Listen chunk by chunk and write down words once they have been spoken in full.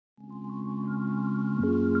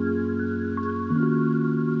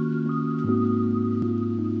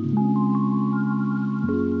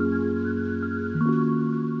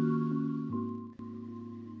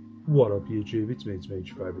What up YouTube, it's me,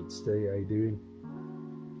 your favourite Steve. How you doing?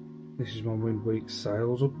 This is my midweek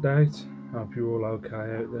sales update. Hope you're all okay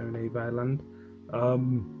out there in eBay land.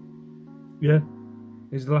 Yeah,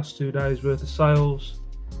 these are the last 2 days worth of sales.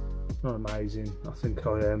 Not amazing. I think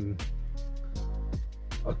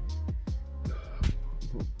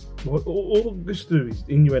all this do is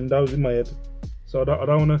innuendos in my head. So I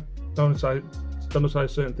don't want to say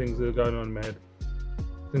certain things that are going on in my head.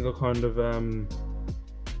 I think I kind of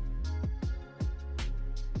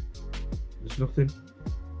there's nothing.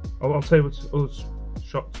 I'll tell you what's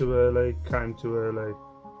shot too early, came too early,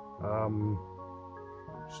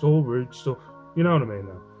 just all rude stuff. You know what I mean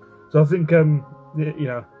now. So I think you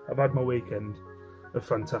know, I've had my weekend of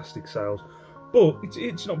fantastic sales, but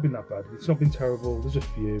it's not been that bad. It's not been terrible. There's a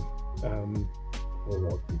few all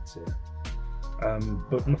odd bits here,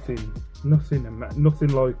 but nothing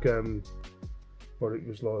like what it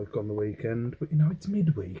was like on the weekend. But you know, it's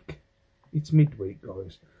midweek. It's midweek,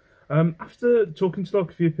 guys. After talking to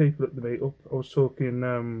like a few people at the meetup, I was talking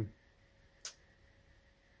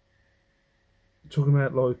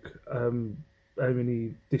about like how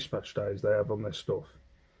many dispatch days they have on their stuff.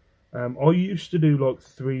 I used to do like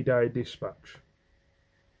 3-day dispatch,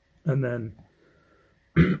 and then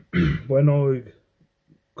when I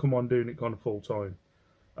come on doing it kind of full time,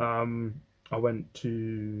 I went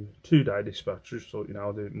to 2-day dispatch. Just thought, you know,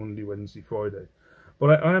 I'll do it Monday, Wednesday, Friday.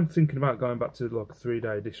 But I am thinking about going back to like a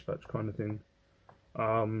 3-day dispatch kind of thing,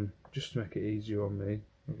 just to make it easier on me.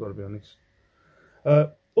 I've got to be honest.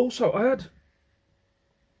 Also,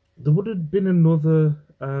 there would have been another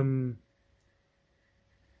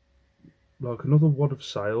like another wad of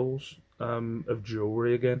sales of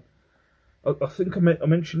jewellery again. I think I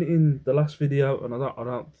mentioned it in the last video, and I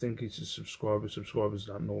don't think it's a subscriber. Subscribers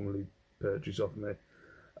don't normally purchase off me.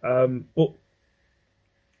 But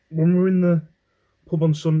when we were in the pub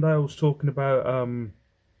on Sunday, I was talking about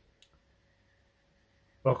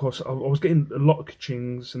like I was getting a lot of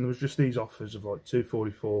ka-chings, and there was just these offers of like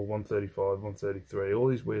 244, 135, 133, all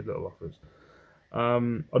these weird little offers.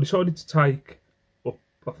 I decided to take up.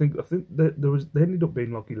 I think they ended up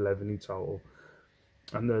being like 11 in total,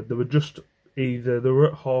 and they were just either they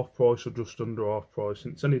were at half price or just under half price,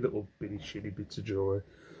 and it's only little bitty shitty bits of jewellery.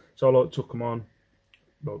 So I like took them on,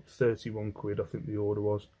 like 31 quid. I think the order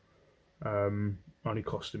was. Only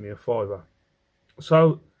costing me a £5.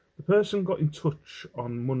 So the person got in touch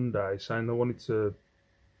on Monday saying they wanted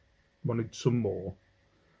some more,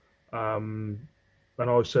 and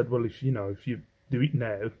I said, well, if you do it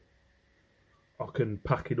now, I can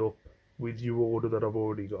pack it up with your order that I've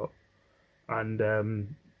already got, and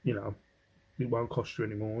you know, it won't cost you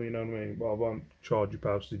any more. You know what I mean? Well, I won't charge you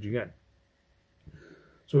postage again.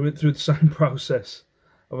 So we went through the same process.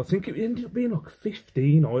 I think it ended up being like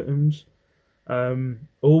 15 items.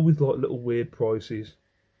 All with like little weird prices,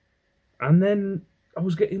 and then I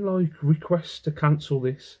was getting like requests to cancel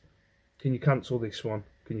this. Can you cancel this one?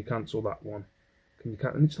 Can you cancel that one? Can you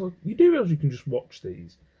cancel? And it's like, you do realise you can just watch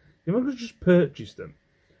these. You're not going to just purchase them.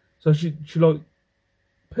 So she like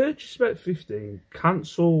purchased about 15,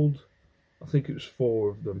 cancelled. I think it was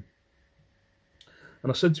 4 of them,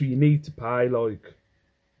 and I said to her, you need to pay like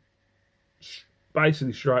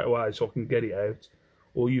basically straight away so I can get it out.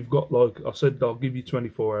 Or you've got like, I said I'll give you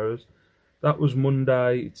 24 hours. That was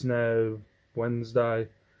Monday, it's now Wednesday,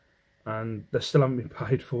 and they still haven't been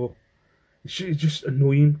paid for. It's just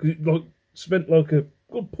annoying, because it like spent like a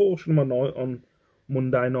good portion of my night on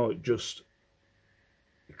Monday night just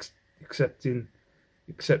accepting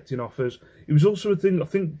offers. It was also a thing, I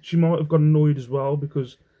think she might have got annoyed as well,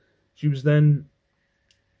 because she was then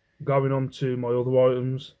going on to my other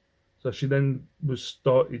items. So she then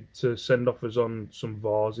started to send offers on some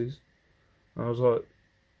vases. And I was like,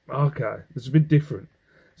 okay, it's a bit different.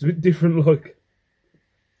 It's a bit different, like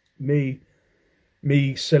me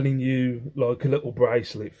selling you like a little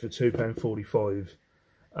bracelet for £2.45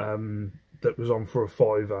 that was on for a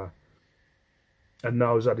 £5, and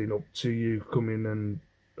now I was adding up to you coming and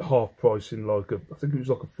half pricing like I think it was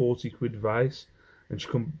like a 40 quid vase, and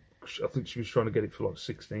I think she was trying to get it for like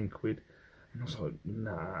 16 quid. And I was like,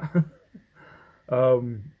 nah.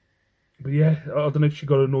 But yeah, I don't know if she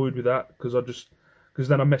got annoyed with that, because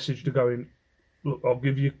then I messaged her going, look, I'll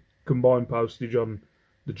give you combined postage on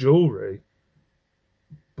the jewellery,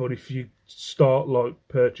 but if you start like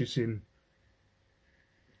purchasing,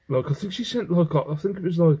 like I think she sent like, I think it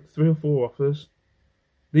was like 3 or 4 offers.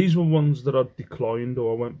 These were ones that I declined,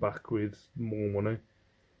 or I went back with more money.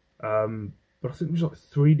 But I think it was like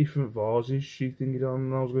 3 different vases she thinking on,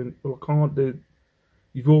 and I was going, well, I can't do.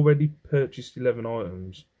 You've already purchased 11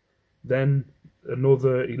 items, then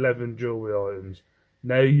another 11 jewellery items,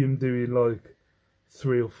 Now you're doing like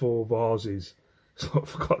 3 or 4 vases. So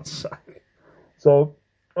for God's sake. So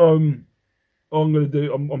I'm gonna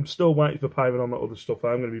do. I'm still waiting for payment on that other stuff.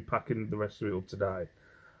 I'm gonna be packing the rest of it up today.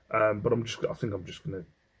 But I think I'm just gonna.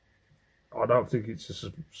 I don't think it's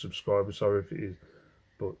a subscriber. Sorry if it is,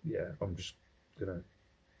 but yeah, I'm just gonna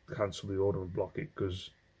cancel the order and block it because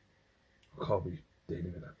I can't be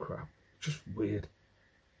dealing with that crap. It's just weird.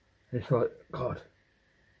 It's like God.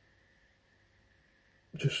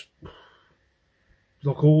 Just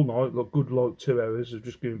like all night, like good like 2 hours of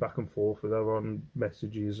just going back and forth with her on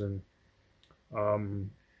messages and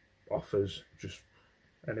offers. Just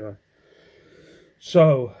anyway.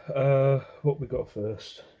 So what we got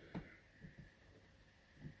first?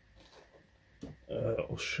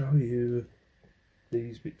 I'll show you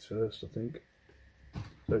these bits first, I think.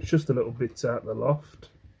 So it's just a little bit out the loft.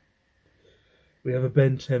 We have a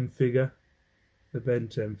Ben 10 figure. The Ben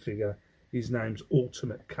 10 figure. His name's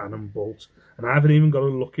Ultimate Cannonbolt, and I haven't even got to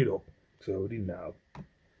look it up because I already know. I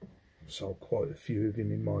sold quite a few of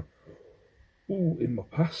him in my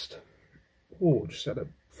past. Oh, just had a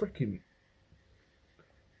freaking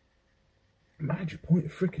major point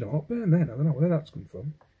of freaking heartburn then. I don't know where that's come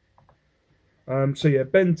from. So yeah,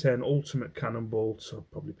 Ben 10 Ultimate Cannonbolt. So I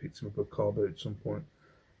probably picked him up at car boot at some point.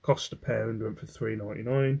 Cost £1, went for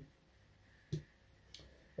 £3.99.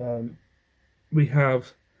 We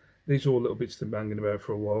have these are all little bits they've been banging about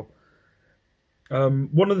for a while.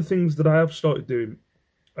 One of the things that I have started doing,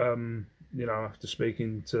 after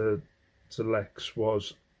speaking to Lex,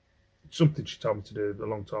 was something she told me to do a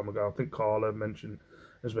long time ago. I think Carla has mentioned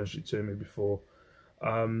it to me before.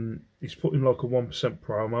 He's putting like a 1%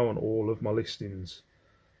 promo on all of my listings.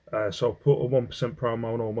 So I'll put a 1%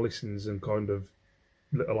 promo on all my listings, and kind of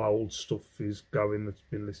little old stuff is going that's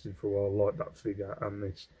been listed for a while, like that figure and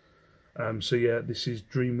this. So yeah, this is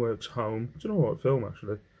DreamWorks Home. It's an alright film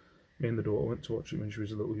actually. Me and the daughter went to watch it when she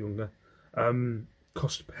was a little younger.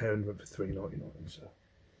 Cost £1, went for £3.99, so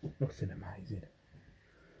nothing amazing.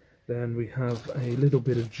 Then we have a little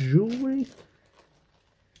bit of jewellery.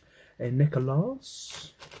 A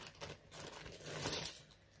Nicholas.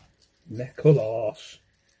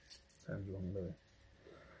 Sounds long there.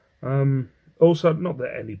 Also, not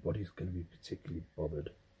that anybody's going to be particularly bothered.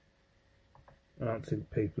 I don't think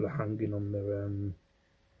people are hanging on their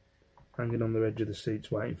edge of the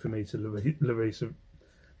seats waiting for me to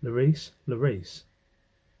release.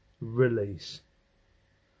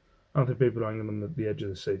 I don't think people are hanging on the edge of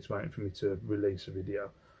the seats waiting for me to release a video.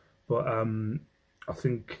 But I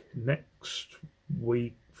think next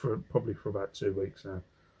week, probably for about 2 weeks now,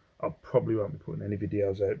 I probably won't be putting any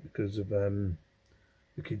videos out because of the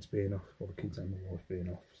kids being off, or the kids and my wife being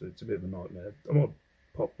off. So it's a bit of a nightmare. I might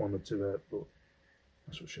pop 1 or 2 out, but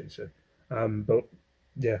that's what she said. But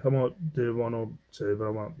yeah, I might do 1 or 2, but I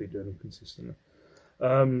won't be doing them consistently.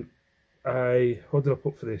 What did I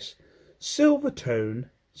put for this? Silvertone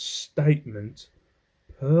Statement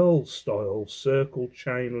Pearl Style Circle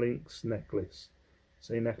Chain Links Necklace.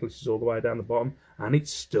 See, necklace is all the way down the bottom, and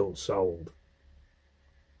it's still sold.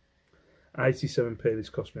 87p. This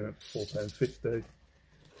cost me about £4.50.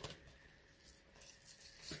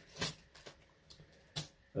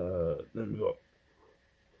 Then we've got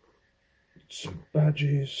some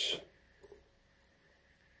badges.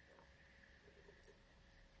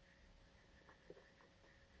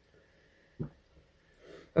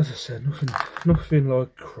 As I said, nothing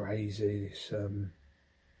like crazy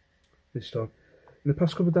this time. In the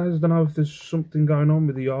past couple of days, I don't know if there's something going on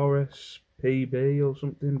with the RSPB or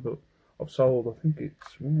something, but I've sold, I think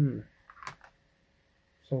it's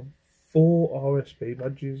sold 4 RSP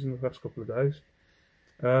badges in the past couple of days.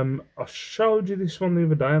 I showed you this one the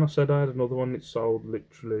other day, and I said I had another one that sold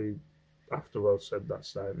literally after I said that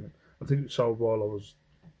statement. I think it sold while I was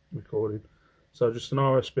recording. So just an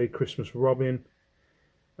RSP Christmas Robin.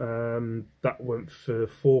 That went for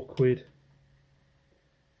 £4.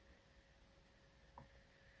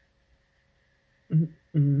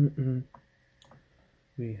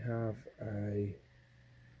 We have a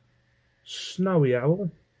Snowy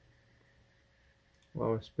Owl.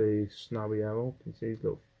 OSB Snowy Owl. You can see his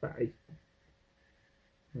little face.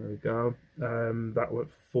 There we go. That went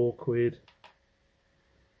for £4.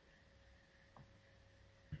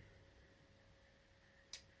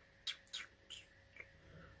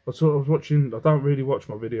 I was watching. I don't really watch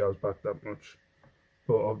my videos back that much,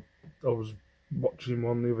 but I was watching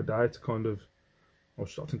one the other day to kind of. I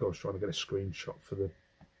think I was trying to get a screenshot for the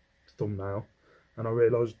thumbnail, and I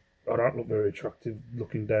realised I don't look very attractive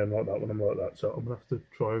looking down like that when I'm like that. So I'm gonna have to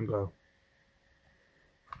try and go.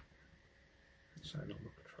 Say not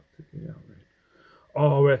look attractive, yeah.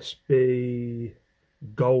 RSB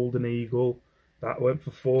Golden Eagle, that went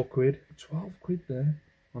for £4. 12 quid there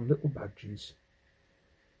on little badges.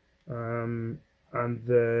 And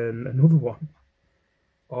then another one,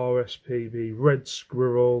 RSPB Red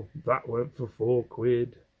Squirrel, that went for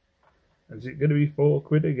 £4. Is it going to be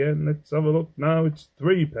 £4 again? Let's have a look now. It's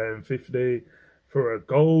 £3.50 for a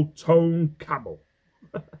gold tone camel.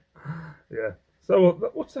 Yeah. So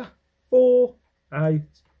what's that? 4, 8,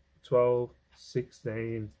 12,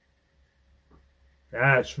 16.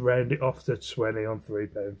 Let's round it off to 20 on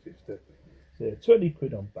 £3.50. So yeah, 20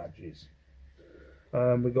 quid on badges.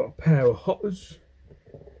 We've got a pair of hotters.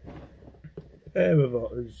 Pair of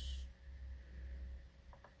hotters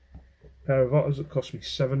that cost me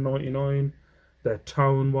 £7.99. They're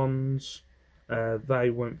tone ones. They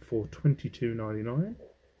went for £22.99.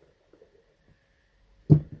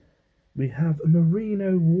 We have a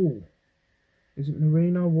merino wool. Is it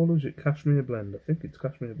merino wool or is it cashmere blend? I think it's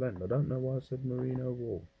cashmere blend. I don't know why I said merino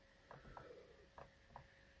wool.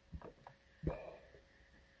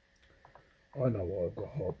 I know why I've got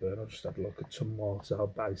heartburn. I just had like a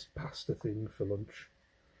tomato-based pasta thing for lunch.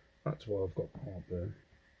 That's why I've got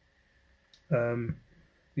heartburn.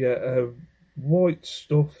 Yeah, white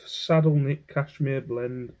stuff, saddle knit cashmere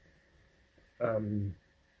blend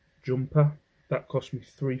jumper. That cost me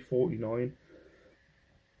 £3.49.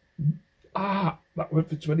 Ah, that went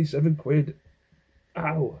for 27 quid.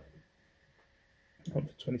 Ow. That went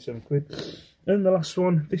for 27 quid. And the last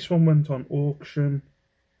one, this one went on auction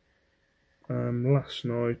last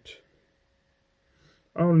night.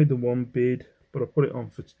 Only the one bid, but I put it on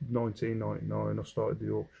for £19.99. I started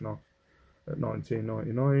the auction off at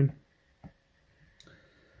 £19.99.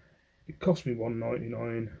 It cost me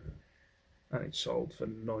 £1.99 and it sold for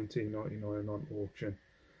 £19.99 on auction.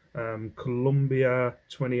 Columbia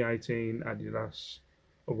 2018 Adidas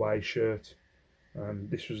away shirt.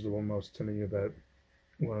 This was the one I was telling you about.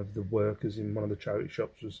 One of the workers in one of the charity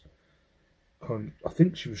shops was I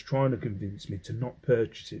think she was trying to convince me to not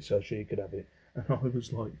purchase it so she could have it, and I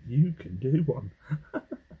was like, you can do one.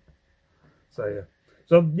 So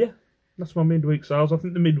yeah, that's my midweek sales. I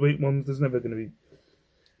think the midweek ones, they're never going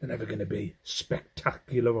to be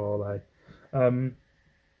spectacular, are they?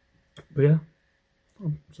 But yeah,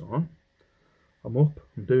 it's alright. I'm up,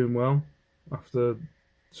 I'm doing well after the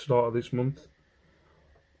start of this month.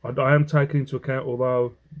 I am taking into account,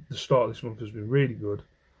 although the start of this month has been really good,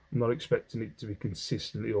 I'm not expecting it to be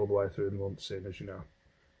consistently all the way through the month, seeing as you know,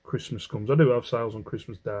 Christmas comes. I do have sales on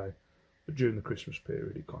Christmas Day, but during the Christmas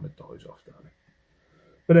period it kind of dies off, don't it?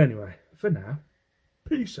 But anyway, for now,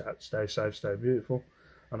 peace out, stay safe, stay beautiful,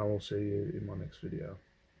 and I will see you in my next video.